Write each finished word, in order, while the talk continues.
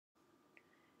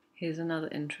Here's another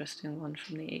interesting one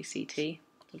from the ACT.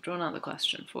 I've drawn out the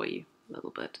question for you a little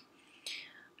bit.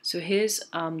 So here's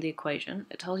the equation.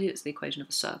 It tells you it's the equation of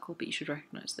a circle, but you should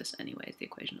recognise this anyway as the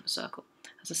equation of a circle.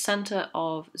 It has a centre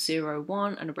of 0,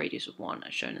 1 and a radius of 1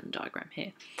 as shown in the diagram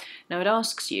here. Now it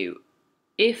asks you,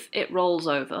 if it rolls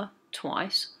over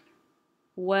twice,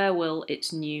 where will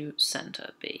its new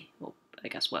centre be? Well, I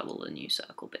guess where will the new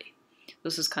circle be?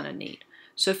 This is kind of neat.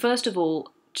 So first of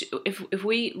all, if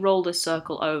we roll this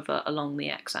circle over along the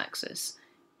x-axis,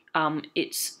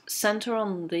 its centre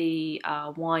on the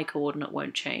y coordinate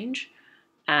won't change,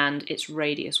 and its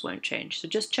radius won't change. So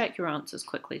just check your answers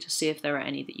quickly to see if there are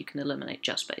any that you can eliminate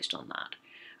just based on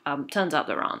that. Turns out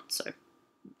there aren't, so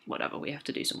whatever, we have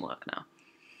to do some work now.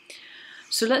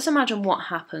 So let's imagine what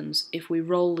happens if we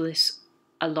roll this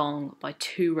along by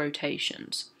 2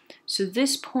 rotations. So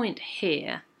this point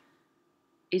here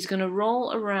is going to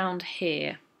roll around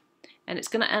here, and it's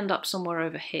going to end up somewhere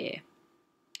over here.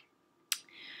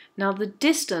 Now the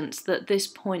distance that this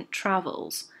point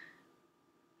travels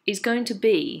is going to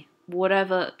be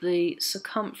whatever the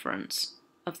circumference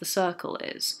of the circle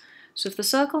is. So if the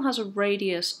circle has a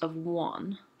radius of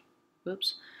 1, the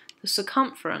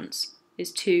circumference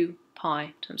is 2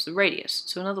 pi times the radius.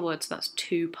 So in other words, that's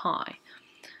 2 pi.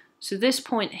 So this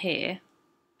point here,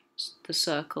 the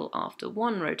circle after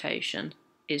 1 rotation,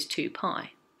 is 2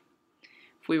 pi.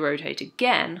 If we rotate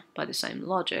again by the same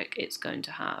logic, it's going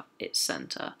to have its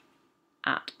centre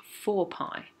at 4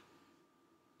 pi.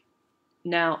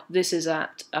 Now this is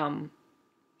at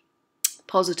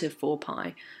positive 4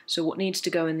 pi, so what needs to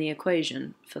go in the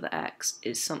equation for the x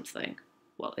is something,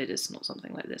 well, it is not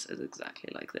something like this, it's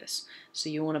exactly like this. So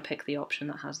you want to pick the option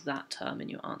that has that term in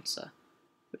your answer,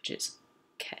 which is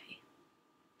k.